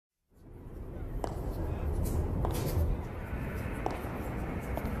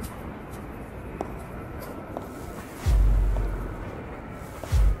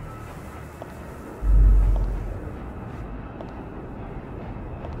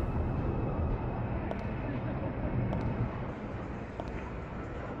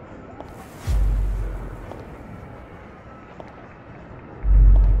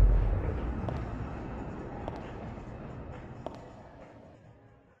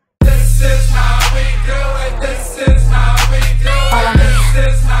is how we do it. This is how we do it. This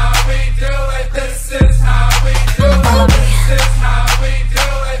is how we do it. This is how we do it. This is how we do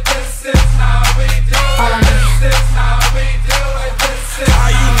it. This is how we do it. This is how we do it. This is how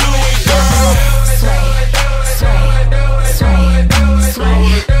you do it, girl. Sway, sway, sway, sway,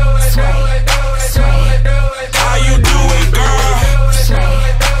 sway, sway. How you do it, girl? Sway,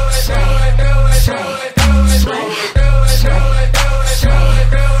 sway, sway, sway, sway.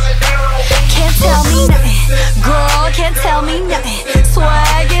 Can't tell me nothing, girl, can't tell me nothing.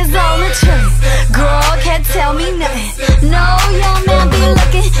 Swag is on the train, girl, can't tell me nothing. No, your man be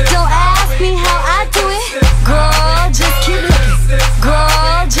looking, don't ask me how I do it. Girl, just keep looking,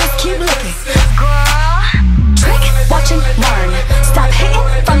 girl, just keep looking. Girl, trick, watch and learn, stop hitting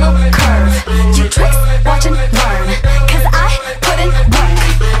from the curve. You tricks, watch and learn, cause I put in work.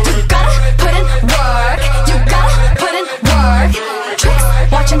 You gotta put in work, you gotta put in work. Tricks,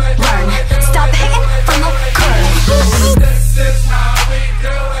 watch and learn, stop hitting from the curve. This is how we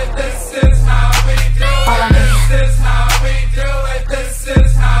do it. This is how we do it. This is how we do it. This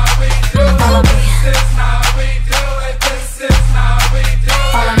is how we do it. This is how we do it. This is how we do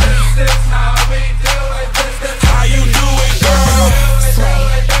it. This is how we do it. This is how you do it, girl. Sway,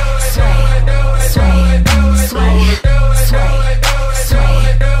 sway, sway, sway, sway, sway.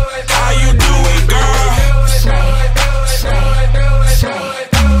 How you do it, girl? Sway, sway, sway,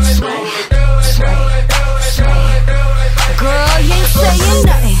 sway, sway. Girl, you ain't saying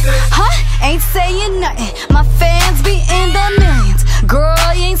nothing, huh? Ain't saying nothing. My fans be in the millions.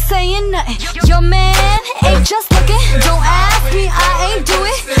 Girl, you ain't saying nothing. Your man ain't just looking. Don't ask me, I ain't do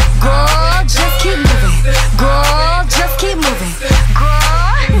it. Girl, just keep moving. Girl, just keep moving.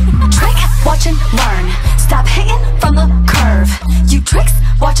 Girl, trick, watch and learn. Stop hitting from the curve. You tricks,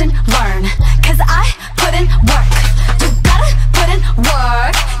 watch and learn. Cause I put in work. You gotta put in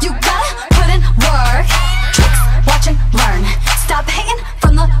work. You gotta put in work. Tricks, watch and learn. Stop hitting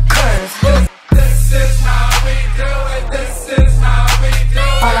from the curve. This is how we do it. This is how we do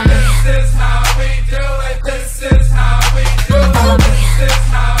it. This is how we do it. This is how we do it. This is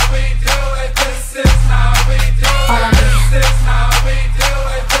how we do it. This is how we do it. This is how we do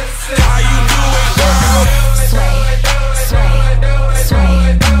it. This is how you do it, girl. Sway, sway, sway,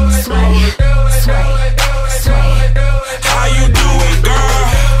 sway, sway, sway. How you do it, girl?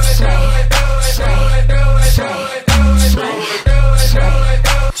 Sway, sway, sway, sway, sway,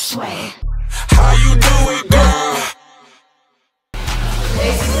 sway. How you do it, girl?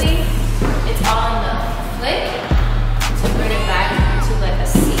 Basically, it's on the flick to bring it back to like a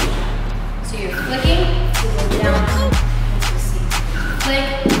C. So you're flicking to go down into a C. Flick,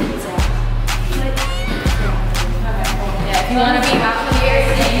 down, flick, down. Okay. Yeah, if you want to be half